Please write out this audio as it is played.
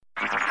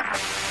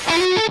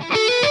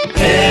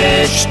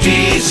HD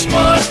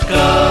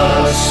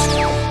Smartcast.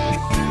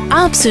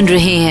 आप सुन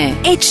रहे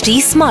हैं HD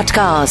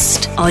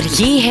Smartcast और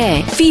ये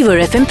है Fever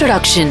FM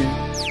production.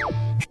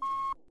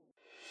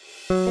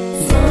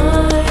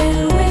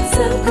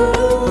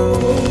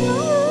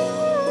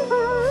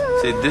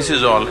 See, this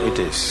is all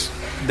it is.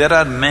 There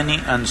are many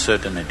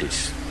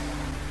uncertainties.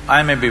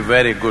 I may be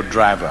very good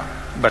driver,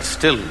 but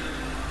still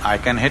I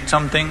can hit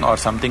something or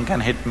something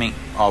can hit me.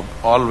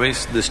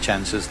 Always this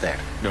chance is there,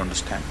 do you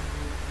understand?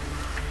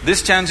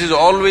 This chance is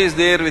always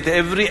there with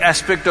every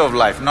aspect of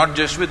life, not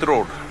just with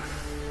road.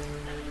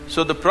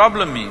 So the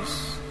problem is,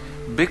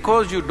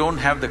 because you don't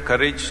have the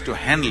courage to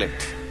handle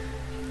it,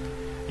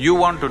 you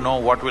want to know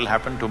what will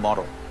happen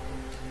tomorrow.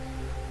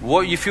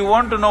 If you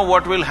want to know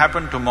what will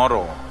happen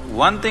tomorrow,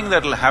 one thing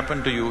that will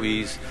happen to you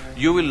is,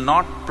 you will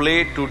not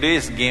play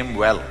today's game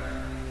well.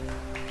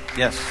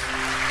 Yes.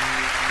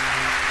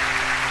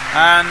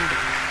 And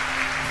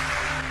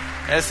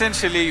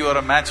essentially you are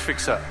a match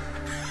fixer.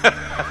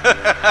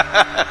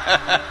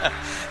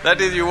 That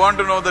is, you want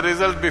to know the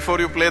result before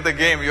you play the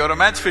game. You are a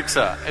match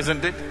fixer,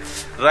 isn't it?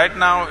 Right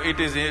now it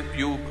is…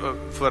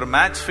 for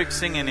match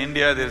fixing in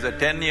India there is a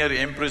 10-year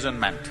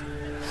imprisonment.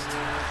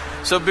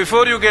 So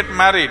before you get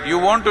married, you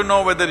want to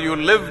know whether you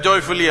live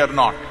joyfully or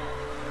not.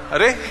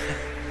 Arey?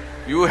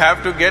 You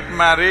have to get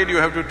married, you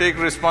have to take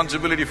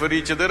responsibility for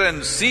each other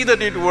and see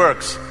that it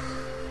works.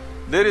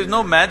 There is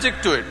no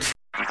magic to it.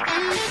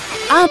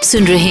 आप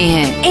सुन रहे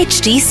हैं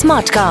HD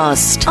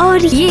Smartcast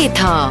और ये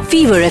था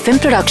Fever FM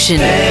production.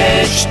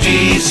 HD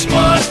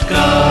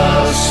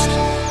Smartcast.